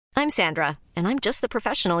I'm Sandra, and I'm just the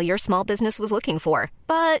professional your small business was looking for.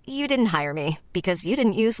 But you didn't hire me because you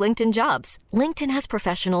didn't use LinkedIn Jobs. LinkedIn has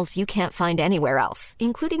professionals you can't find anywhere else,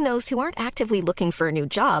 including those who aren't actively looking for a new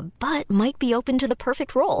job, but might be open to the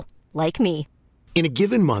perfect role, like me. In a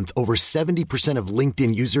given month, over 70% of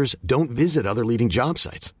LinkedIn users don't visit other leading job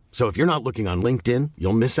sites. So if you're not looking on LinkedIn,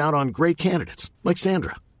 you'll miss out on great candidates like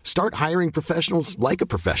Sandra. Start hiring professionals like a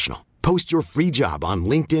professional. Post your free job on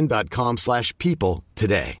linkedin.com/people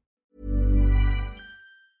today.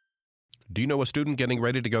 Do you know a student getting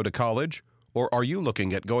ready to go to college? Or are you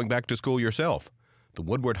looking at going back to school yourself? The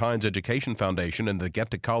Woodward Hines Education Foundation and the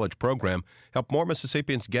Get to College program help more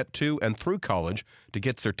Mississippians get to and through college to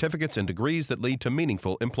get certificates and degrees that lead to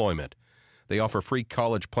meaningful employment. They offer free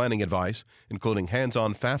college planning advice, including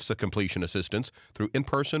hands-on FAFSA completion assistance through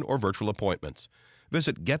in-person or virtual appointments.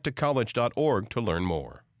 Visit gettocollege.org to learn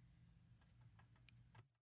more.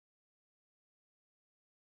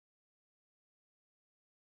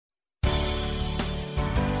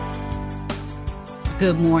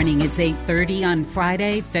 Good morning. It's 8:30 on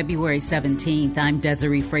Friday, February 17th. I'm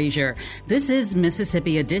Desiree Frazier. This is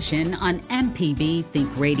Mississippi Edition on MPB Think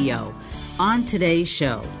Radio. On today's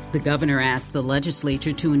show, the governor asked the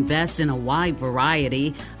legislature to invest in a wide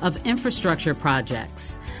variety of infrastructure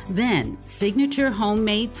projects. Then, signature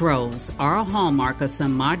homemade throws are a hallmark of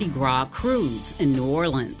some Mardi Gras crews in New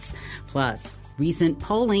Orleans. Plus, recent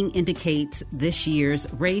polling indicates this year's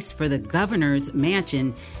race for the governor's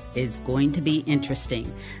mansion is going to be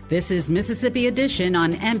interesting. This is Mississippi Edition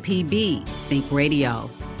on MPB Think Radio.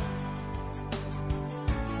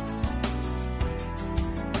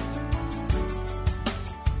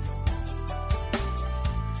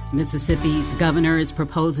 Mississippi's governor is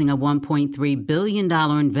proposing a $1.3 billion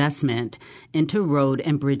investment into road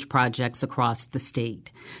and bridge projects across the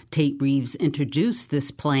state. Tate Reeves introduced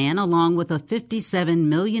this plan along with a $57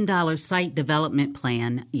 million site development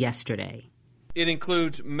plan yesterday. It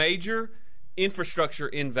includes major infrastructure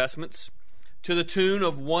investments to the tune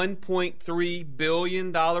of $1.3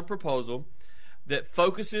 billion proposal that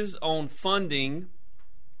focuses on funding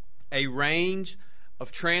a range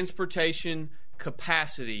of transportation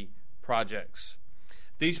capacity projects.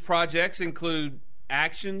 These projects include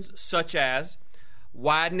actions such as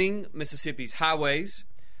widening Mississippi's highways,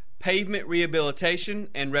 pavement rehabilitation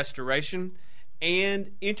and restoration,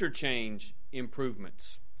 and interchange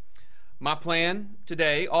improvements. My plan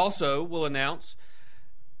today also will announce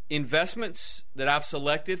investments that I've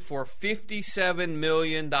selected for $57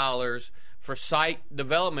 million for site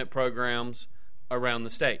development programs around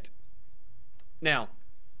the state. Now,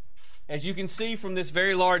 as you can see from this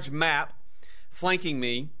very large map flanking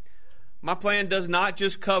me, my plan does not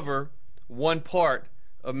just cover one part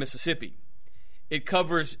of Mississippi. It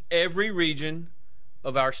covers every region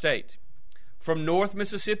of our state, from North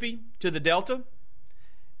Mississippi to the Delta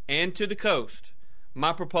and to the coast.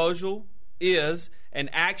 My proposal is an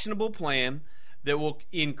actionable plan that will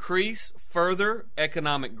increase further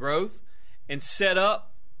economic growth and set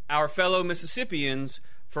up our fellow Mississippians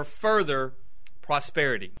for further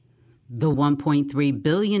prosperity. The $1.3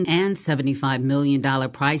 billion and $75 million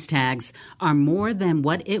price tags are more than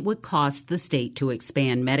what it would cost the state to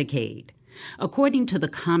expand Medicaid. According to the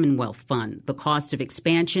Commonwealth Fund, the cost of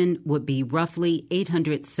expansion would be roughly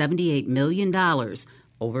 $878 million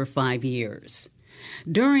over 5 years.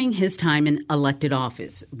 During his time in elected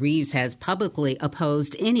office, Reeves has publicly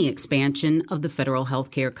opposed any expansion of the federal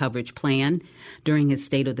health care coverage plan. During his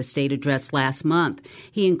State of the State address last month,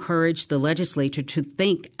 he encouraged the legislature to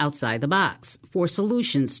think outside the box for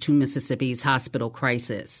solutions to Mississippi's hospital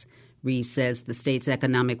crisis. Reeves says the state's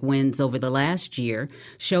economic wins over the last year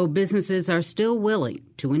show businesses are still willing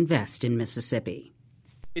to invest in Mississippi.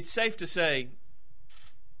 It's safe to say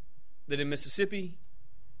that in Mississippi,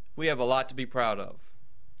 we have a lot to be proud of.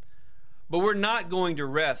 But we're not going to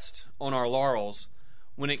rest on our laurels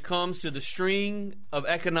when it comes to the string of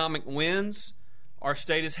economic wins our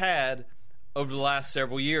state has had over the last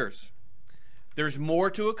several years. There's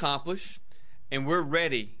more to accomplish, and we're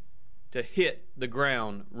ready to hit the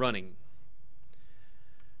ground running.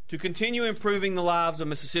 To continue improving the lives of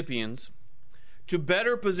Mississippians, to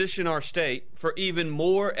better position our state for even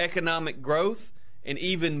more economic growth and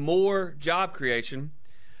even more job creation,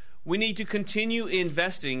 we need to continue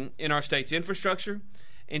investing in our state's infrastructure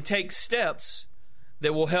and take steps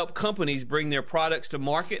that will help companies bring their products to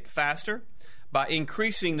market faster by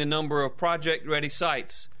increasing the number of project-ready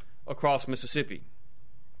sites across Mississippi.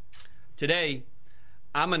 Today,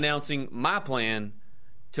 I'm announcing my plan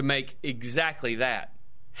to make exactly that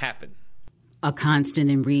happen. A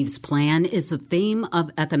constant in Reeves' plan is the theme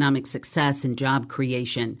of economic success and job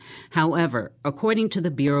creation. However, according to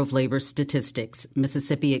the Bureau of Labor Statistics,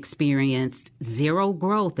 Mississippi experienced zero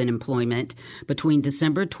growth in employment between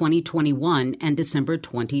December 2021 and December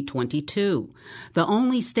 2022, the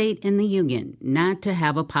only state in the union not to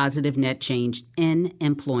have a positive net change in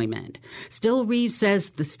employment. Still, Reeves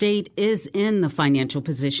says the state is in the financial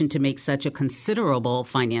position to make such a considerable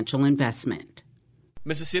financial investment.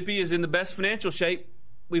 Mississippi is in the best financial shape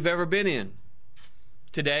we've ever been in.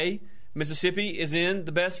 Today, Mississippi is in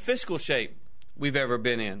the best fiscal shape we've ever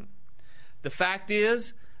been in. The fact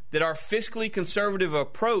is that our fiscally conservative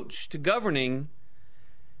approach to governing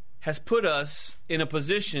has put us in a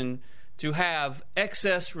position to have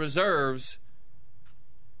excess reserves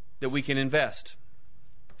that we can invest.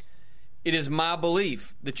 It is my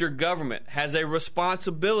belief that your government has a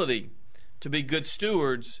responsibility to be good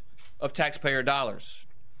stewards of taxpayer dollars.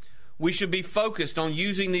 We should be focused on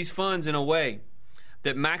using these funds in a way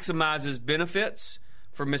that maximizes benefits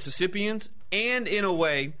for Mississippians and in a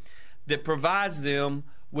way that provides them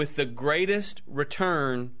with the greatest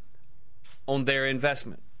return on their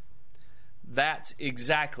investment. That's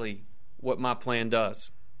exactly what my plan does.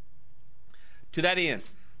 To that end,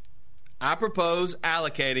 I propose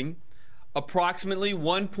allocating approximately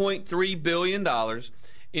 $1.3 billion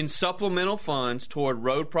in supplemental funds toward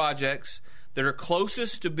road projects that are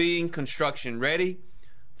closest to being construction ready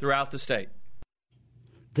throughout the state.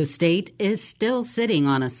 The state is still sitting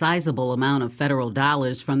on a sizable amount of federal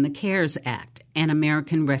dollars from the CARES Act and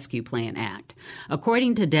American Rescue Plan Act.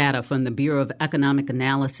 According to data from the Bureau of Economic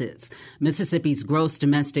Analysis, Mississippi's gross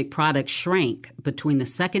domestic product shrank between the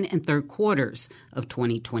second and third quarters of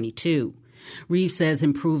 2022. Reeves says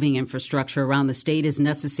improving infrastructure around the state is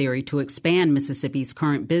necessary to expand Mississippi's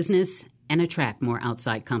current business and attract more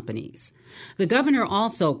outside companies. The governor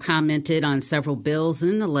also commented on several bills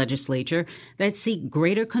in the legislature that seek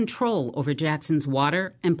greater control over Jackson's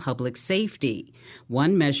water and public safety.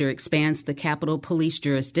 One measure expands the Capitol Police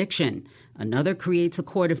jurisdiction. Another creates a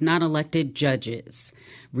court of non-elected judges.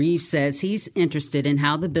 Reeves says he's interested in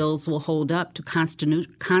how the bills will hold up to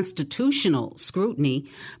constitutional scrutiny,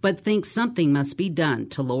 but thinks something must be done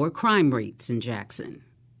to lower crime rates in Jackson.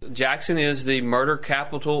 Jackson is the murder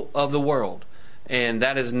capital of the world, and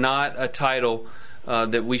that is not a title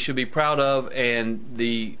that we should be proud of, and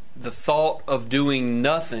the thought of doing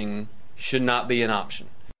nothing should not be an option.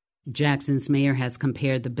 Jackson's mayor has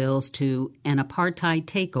compared the bills to an apartheid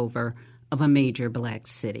takeover of a major black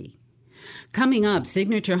city. Coming up,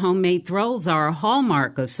 signature homemade throws are a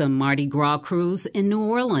hallmark of some Mardi Gras crews in New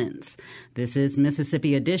Orleans. This is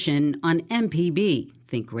Mississippi Edition on MPB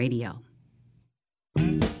Think Radio.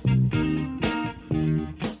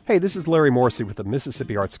 Hey, this is Larry Morrissey with the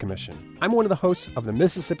Mississippi Arts Commission. I'm one of the hosts of the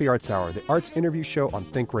Mississippi Arts Hour, the arts interview show on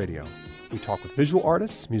Think Radio. We talk with visual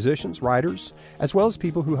artists, musicians, writers, as well as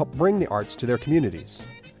people who help bring the arts to their communities.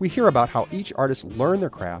 We hear about how each artist learned their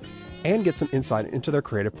craft and get some insight into their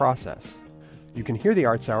creative process. You can hear the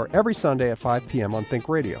Arts Hour every Sunday at 5 p.m. on Think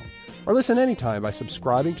Radio, or listen anytime by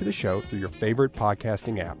subscribing to the show through your favorite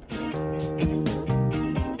podcasting app.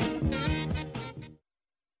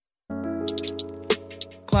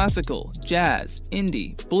 Classical, jazz,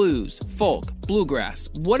 indie, blues, folk, bluegrass,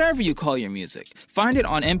 whatever you call your music. Find it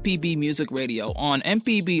on MPB Music Radio on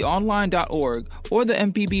mpbonline.org or the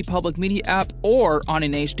MPB Public Media app or on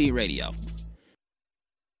an HD radio.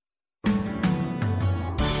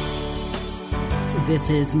 This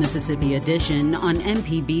is Mississippi Edition on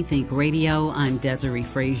MPB Think Radio. I'm Desiree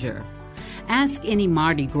Frazier. Ask any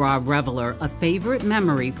Mardi Gras reveler a favorite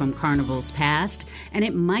memory from Carnival's past, and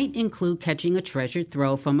it might include catching a treasured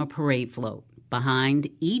throw from a parade float. Behind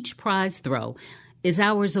each prize throw is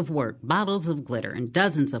hours of work, bottles of glitter, and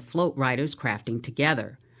dozens of float riders crafting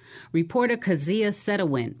together. Reporter Kazia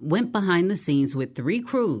Setawin went behind the scenes with 3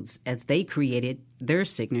 crews as they created their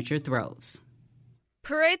signature throws.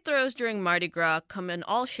 Parade throws during Mardi Gras come in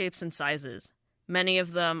all shapes and sizes. Many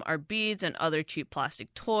of them are beads and other cheap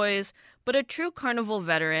plastic toys, but a true carnival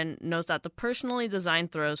veteran knows that the personally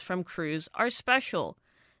designed throws from crews are special.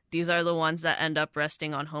 These are the ones that end up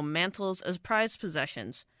resting on home mantles as prized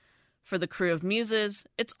possessions. For the crew of Muses,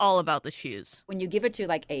 it's all about the shoes. When you give it to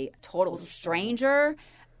like a total stranger,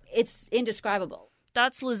 it's indescribable.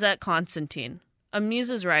 That's Lizette Constantine, a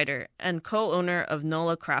Muses writer and co-owner of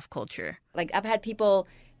NOLA Craft Culture. Like, I've had people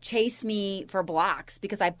chase me for blocks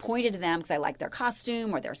because I pointed to them because I like their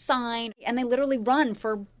costume or their sign. And they literally run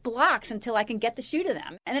for blocks until I can get the shoe to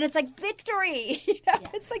them. And then it's like victory.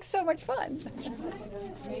 It's like so much fun.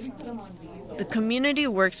 The community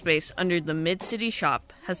workspace under the Mid-City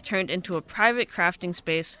Shop has turned into a private crafting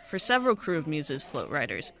space for several Krewe of Muses float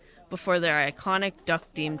riders before their iconic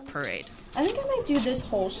duck-themed parade. I think I might do this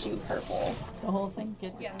whole shoe purple. The whole thing?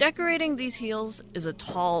 Yeah. Decorating these heels is a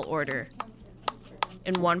tall order.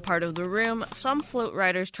 In one part of the room, some float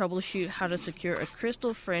riders troubleshoot how to secure a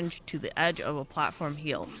crystal fringe to the edge of a platform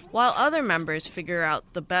heel, while other members figure out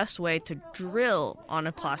the best way to drill on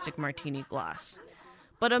a plastic martini glass.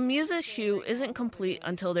 But a Muses shoe isn't complete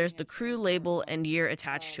until there's the Krewe label and year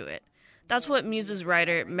attached to it. That's what Muses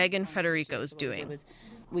rider Megan Federico is doing.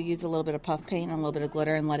 We used a little bit of puff paint and a little bit of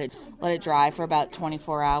glitter and let it dry for about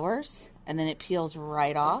 24 hours, and then it peels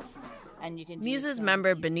right off. And you can Muses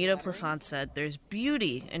member Benita Plassant said there's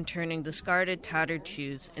beauty in turning discarded, tattered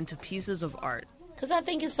shoes into pieces of art. Because I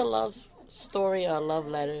think it's a love story or a love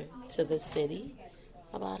letter to the city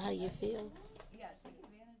about how you feel.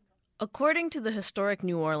 According to the historic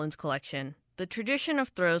New Orleans collection, the tradition of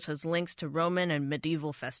throws has links to Roman and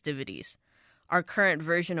medieval festivities. Our current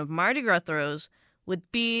version of Mardi Gras throws,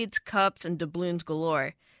 with beads, cups, and doubloons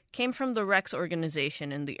galore, came from the Rex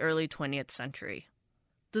organization in the early 20th century.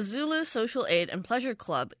 The Zulu Social Aid and Pleasure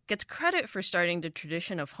Club gets credit for starting the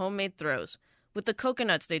tradition of homemade throws, with the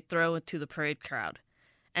coconuts they throw to the parade crowd.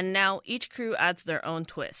 And now each crew adds their own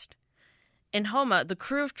twist. In Houma, the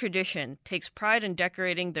Krewe of Tradition takes pride in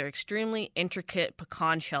decorating their extremely intricate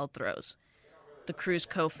pecan shell throws. The crew's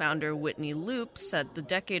co-founder Whitney Loop said the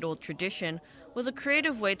decade-old tradition was a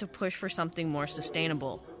creative way to push for something more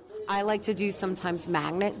sustainable. I like to do sometimes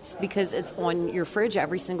magnets because it's on your fridge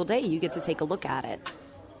every single day. You get to take a look at it.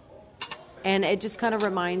 And it just kind of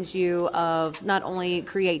reminds you of not only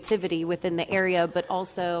creativity within the area, but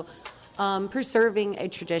also preserving a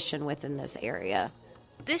tradition within this area.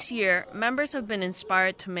 This year, members have been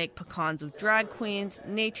inspired to make pecans of drag queens,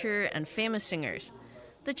 nature, and famous singers.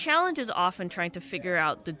 The challenge is often trying to figure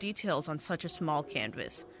out the details on such a small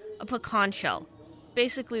canvas. A pecan shell,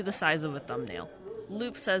 basically the size of a thumbnail.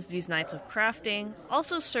 Loop says these nights of crafting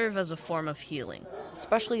also serve as a form of healing.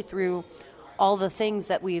 Especially through all the things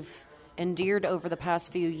that we've endured over the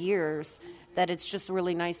past few years, that it's just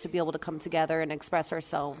really nice to be able to come together and express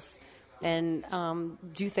ourselves and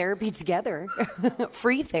do therapy together.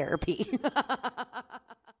 Free therapy.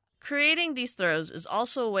 Creating these throws is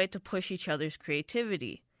also a way to push each other's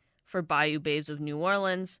creativity. For Bayou Babes of New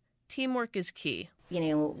Orleans, teamwork is key. You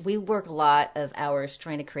know, we work a lot of hours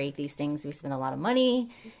trying to create these things. We spend a lot of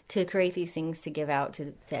money to create these things to give out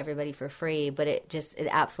to everybody for free, but it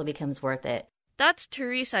absolutely becomes worth it. That's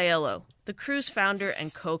Therese Aiello, the Krew's founder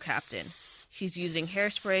and co-captain. She's using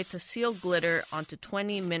hairspray to seal glitter onto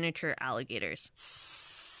 20 miniature alligators.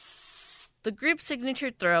 The group's signature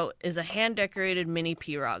throw is a hand-decorated mini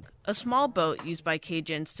pirogue, a small boat used by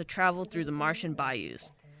Cajuns to travel through the Martian bayous.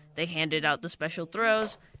 They handed out the special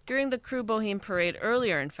throws during the Krewe Bohème Parade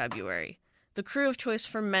earlier in February, the Krewe of choice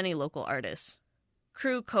for many local artists.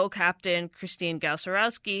 Krewe co-captain Christine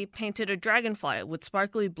Gausarowski painted a dragonfly with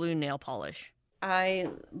sparkly blue nail polish. I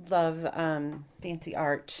love fancy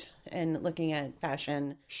art and looking at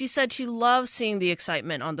fashion. She said she loves seeing the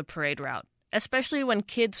excitement on the parade route, especially when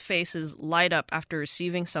kids' faces light up after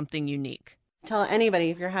receiving something unique. Tell anybody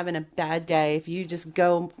if you're having a bad day, if you just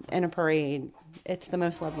go in a parade, it's the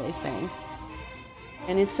most loveliest thing.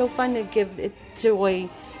 And it's so fun to give it joy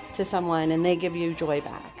to someone and they give you joy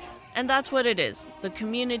back. And that's what it is. The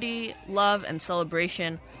community, love, and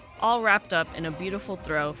celebration all wrapped up in a beautiful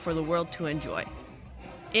throw for the world to enjoy.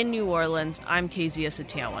 In New Orleans, I'm Kezia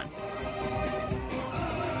Setiawan.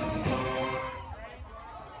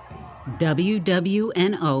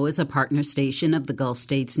 WWNO is a partner station of the Gulf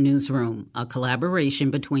States Newsroom, a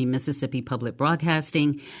collaboration between Mississippi Public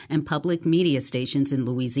Broadcasting and public media stations in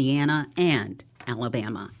Louisiana and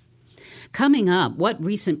Alabama. Coming up, what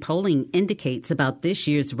recent polling indicates about this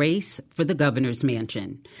year's race for the governor's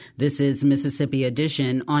mansion. This is Mississippi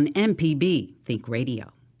Edition on MPB Think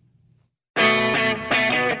Radio.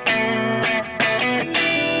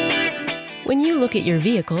 When you look at your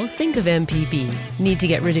vehicle, think of MPB. Need to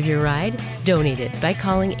get rid of your ride? Donate it by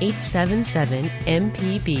calling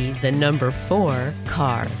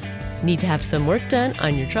 877-MPB-4-CAR. Need to have some work done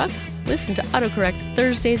on your truck? Listen to AutoCorrect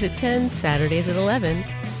Thursdays at 10, Saturdays at 11.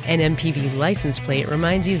 An MPB license plate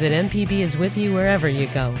reminds you that MPB is with you wherever you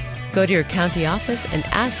go. Go to your county office and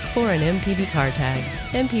ask for an MPB car tag.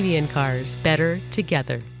 MPB and cars, better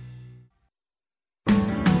together.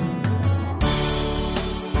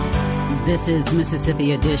 This is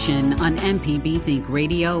Mississippi Edition on MPB Think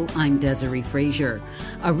Radio. I'm Desiree Frazier.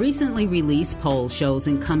 A recently released poll shows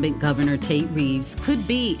incumbent Governor Tate Reeves could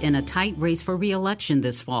be in a tight race for re-election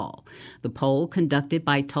this fall. The poll, conducted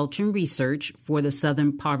by Tulchin Research for the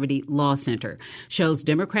Southern Poverty Law Center, shows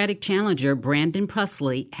Democratic challenger Brandon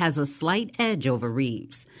Presley has a slight edge over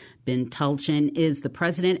Reeves. Ben Tulchin is the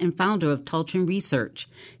president and founder of Tulchin Research.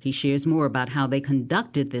 He shares more about how they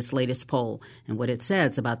conducted this latest poll and what it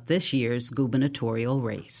says about this year's gubernatorial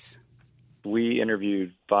race. We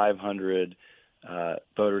interviewed 500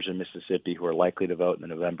 voters in Mississippi who are likely to vote in the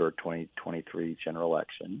November 2023 general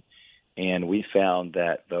election, and we found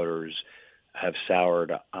that voters have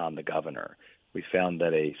soured on the governor. We found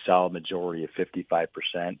that a solid majority of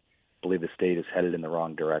 55% believe the state is headed in the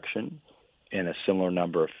wrong direction, and a similar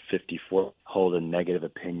number of 54 hold a negative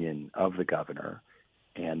opinion of the governor.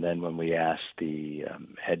 And then when we asked the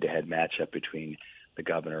head-to-head matchup between the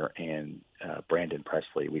governor and Brandon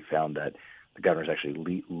Presley, we found that the governor is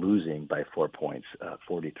actually losing by 4 points,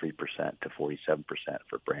 43% to 47%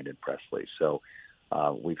 for Brandon Presley. So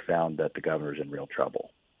we found that the governor is in real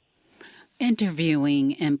trouble.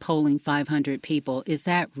 Interviewing and polling 500 people, is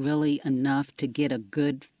that really enough to get a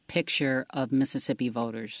good picture of Mississippi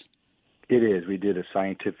voters? It is. We did a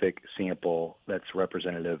scientific sample that's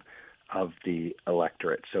representative of the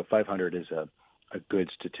electorate. So 500 is a good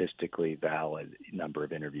statistically valid number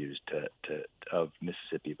of interviews of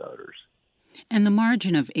Mississippi voters. And the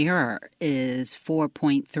margin of error is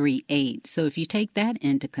 4.38. So if you take that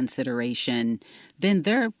into consideration, then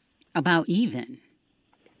they're about even.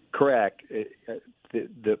 Correct.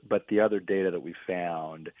 But the other data that we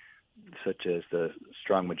found, such as the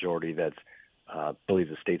strong majority that's believes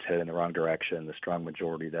the state's headed in the wrong direction, the strong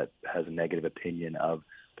majority that has a negative opinion of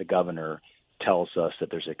the governor, tells us that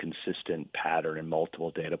there's a consistent pattern in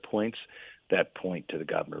multiple data points that point to the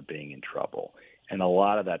governor being in trouble. And a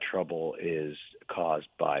lot of that trouble is caused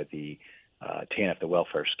by the TANF, the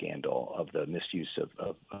welfare scandal, of the misuse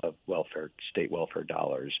of state welfare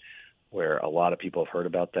dollars, where a lot of people have heard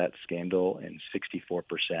about that scandal, and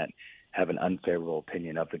 64% have an unfavorable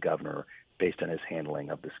opinion of the governor based on his handling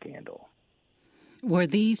of the scandal. Were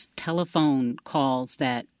these telephone calls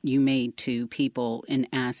that you made to people and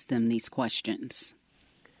asked them these questions?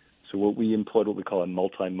 So what we employed what we call a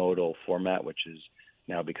multimodal format, which is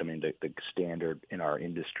now becoming the standard in our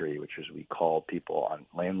industry, which is we call people on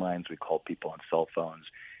landlines, we call people on cell phones,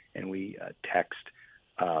 and we text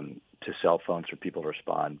to cell phones for people to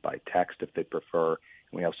respond by text if they prefer.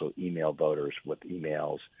 And we also email voters with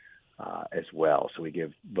emails as well. So we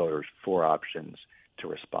give voters 4 options to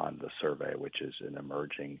respond to the survey, which is an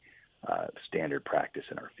emerging standard practice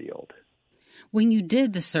in our field. When you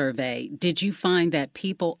did the survey, did you find that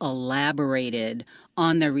people elaborated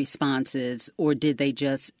on their responses, or did they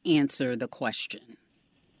just answer the question?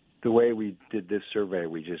 The way we did this survey,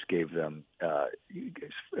 we just gave them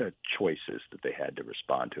choices that they had to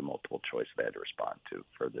respond to, multiple choices they had to respond to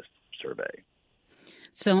for this survey.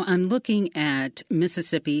 So I'm looking at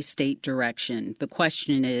Mississippi state direction. The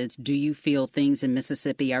question is, do you feel things in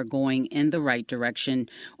Mississippi are going in the right direction,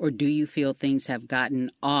 or do you feel things have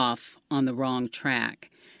gotten off on the wrong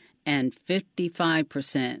track? And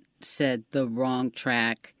 55% said the wrong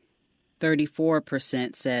track,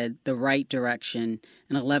 34% said the right direction,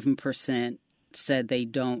 and 11% said they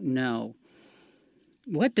don't know.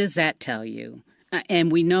 What does that tell you?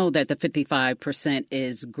 And we know that the 55%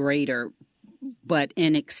 is greater, but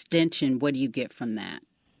in extension, what do you get from that?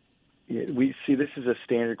 Yeah, we see this is a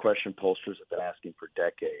standard question pollsters have been asking for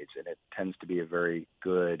decades, and it tends to be a very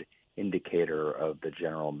good indicator of the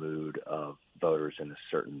general mood of voters in a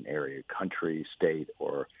certain area, country, state,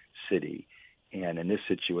 or city. And in this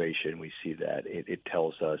situation, we see that it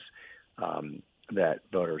tells us that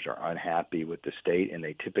voters are unhappy with the state, and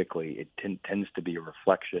they typically, tends to be a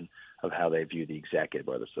reflection of how they view the executive,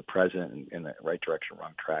 whether it's the president in the right direction,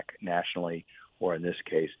 wrong track nationally, or in this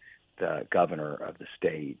case, the governor of the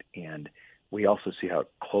state. And we also see how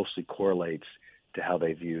it closely correlates to how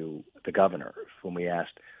they view the governor. When we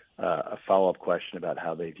asked a follow-up question about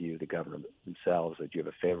how they view the governor themselves, that you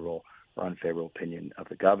have a favorable or unfavorable opinion of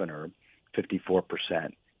the governor, 54%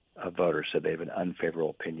 of voters said they have an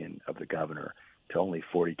unfavorable opinion of the governor, to only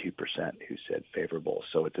 42% who said favorable.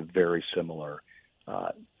 So it's a very similar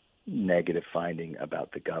negative finding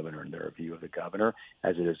about the governor and their view of the governor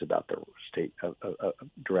as it is about the state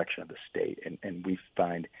direction of the state. And we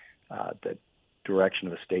find that direction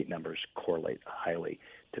of the state numbers correlate highly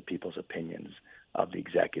to people's opinions of the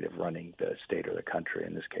executive running the state or the country,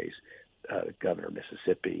 in this case, governor of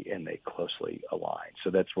Mississippi, and they closely align.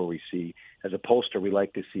 So that's where we see, as a pollster, we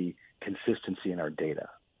like to see consistency in our data.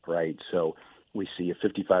 right? So we see a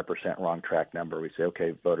 55% wrong track number. We say,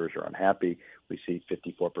 okay, voters are unhappy. We see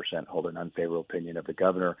 54% hold an unfavorable opinion of the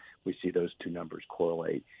governor. We see those two numbers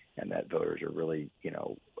correlate, and that voters are really,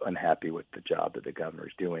 unhappy with the job that the governor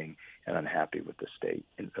is doing and unhappy with the state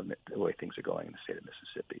and the way things are going in the state of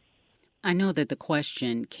Mississippi. I know that the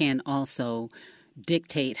question can also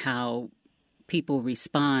dictate how people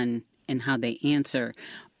respond and how they answer.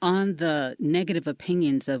 On the negative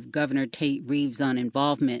opinions of Governor Tate Reeves on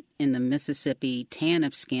involvement in the Mississippi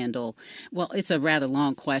TANF scandal, well, it's a rather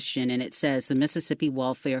long question, and it says the Mississippi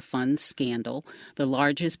Welfare Fund scandal, the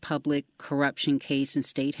largest public corruption case in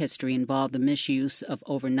state history, involved the misuse of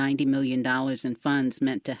over $90 million in funds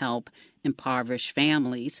meant to help impoverished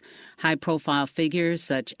families. High-profile figures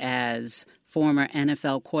such as former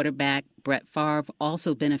NFL quarterback Brett Favre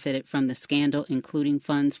also benefited from the scandal, including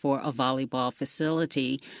funds for a volleyball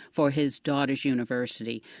facility for his daughter's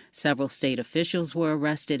university. Several state officials were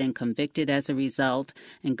arrested and convicted as a result,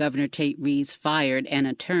 and Governor Tate Reeves fired an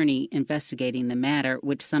attorney investigating the matter,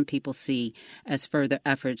 which some people see as further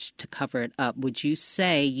efforts to cover it up. Would you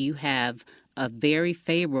say you have a very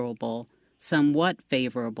favorable, somewhat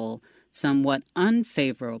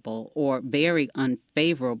unfavorable, or very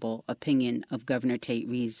unfavorable opinion of Governor Tate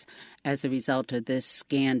Reeves as a result of this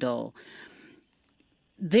scandal?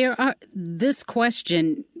 This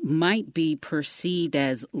question might be perceived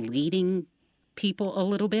as leading people a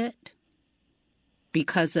little bit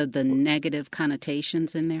because of the negative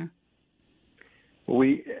connotations in there. Well,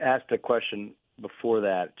 we asked a question before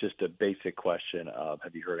that, just a basic question of,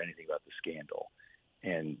 have you heard anything about the scandal?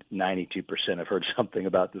 And 92% have heard something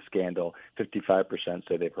about the scandal. 55%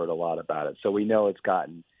 say they've heard a lot about it. So we know it's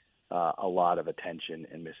gotten a lot of attention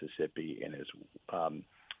in Mississippi, and is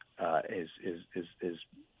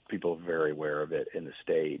people very aware of it in the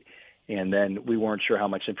state. And then we weren't sure how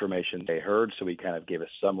much information they heard, so we kind of gave a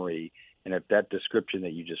summary. And if that description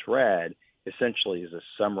that you just read essentially is a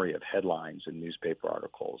summary of headlines and newspaper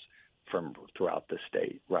articles from throughout the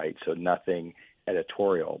state, right? So nothing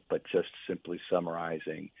editorial, but just simply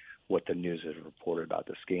summarizing what the news has reported about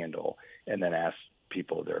the scandal, and then ask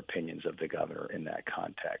people their opinions of the governor in that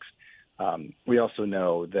context. We also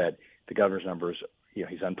know that the governor's numbers,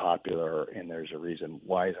 he's unpopular, and there's a reason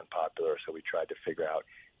why he's unpopular. So we tried to figure out,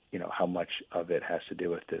 how much of it has to do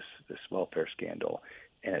with this welfare scandal,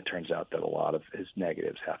 and it turns out that a lot of his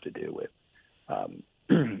negatives have to do with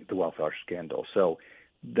the welfare scandal. So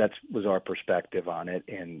that was our perspective on it,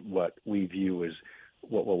 and what we view as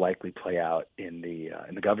what will likely play out in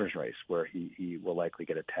the governor's race, where he will likely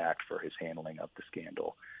get attacked for his handling of the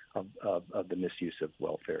scandal of the misuse of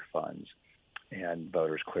welfare funds. And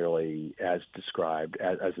voters clearly, as described,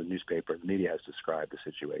 as the newspaper and the media has described the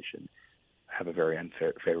situation, have a very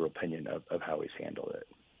unfavorable opinion of how he's handled it.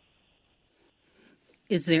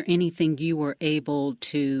 Is there anything you were able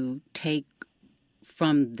to take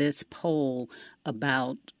from this poll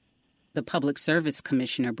about the Public Service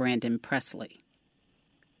Commissioner, Brandon Presley?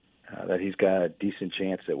 That he's got a decent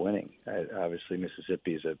chance at winning. Obviously,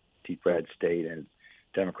 Mississippi is a deep red state, and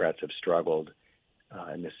Democrats have struggled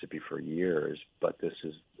in Mississippi for years, but this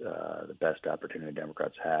is the best opportunity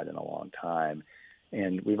Democrats had in a long time.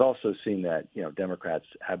 And we've also seen that, Democrats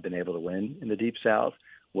have been able to win in the Deep South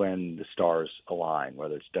when the stars align,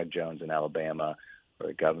 whether it's Doug Jones in Alabama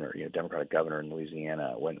or a governor, Democratic governor in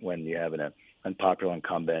Louisiana, when you have an unpopular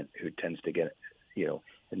incumbent who tends to get,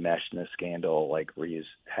 enmeshed in a scandal like Reeves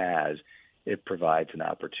has, it provides an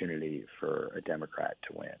opportunity for a Democrat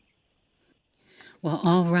to win. Well,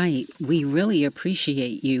 all right. We really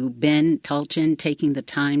appreciate you, Ben Tulchin, taking the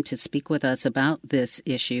time to speak with us about this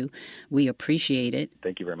issue. We appreciate it.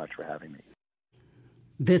 Thank you very much for having me.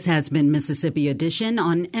 This has been Mississippi Edition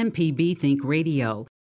on MPB Think Radio.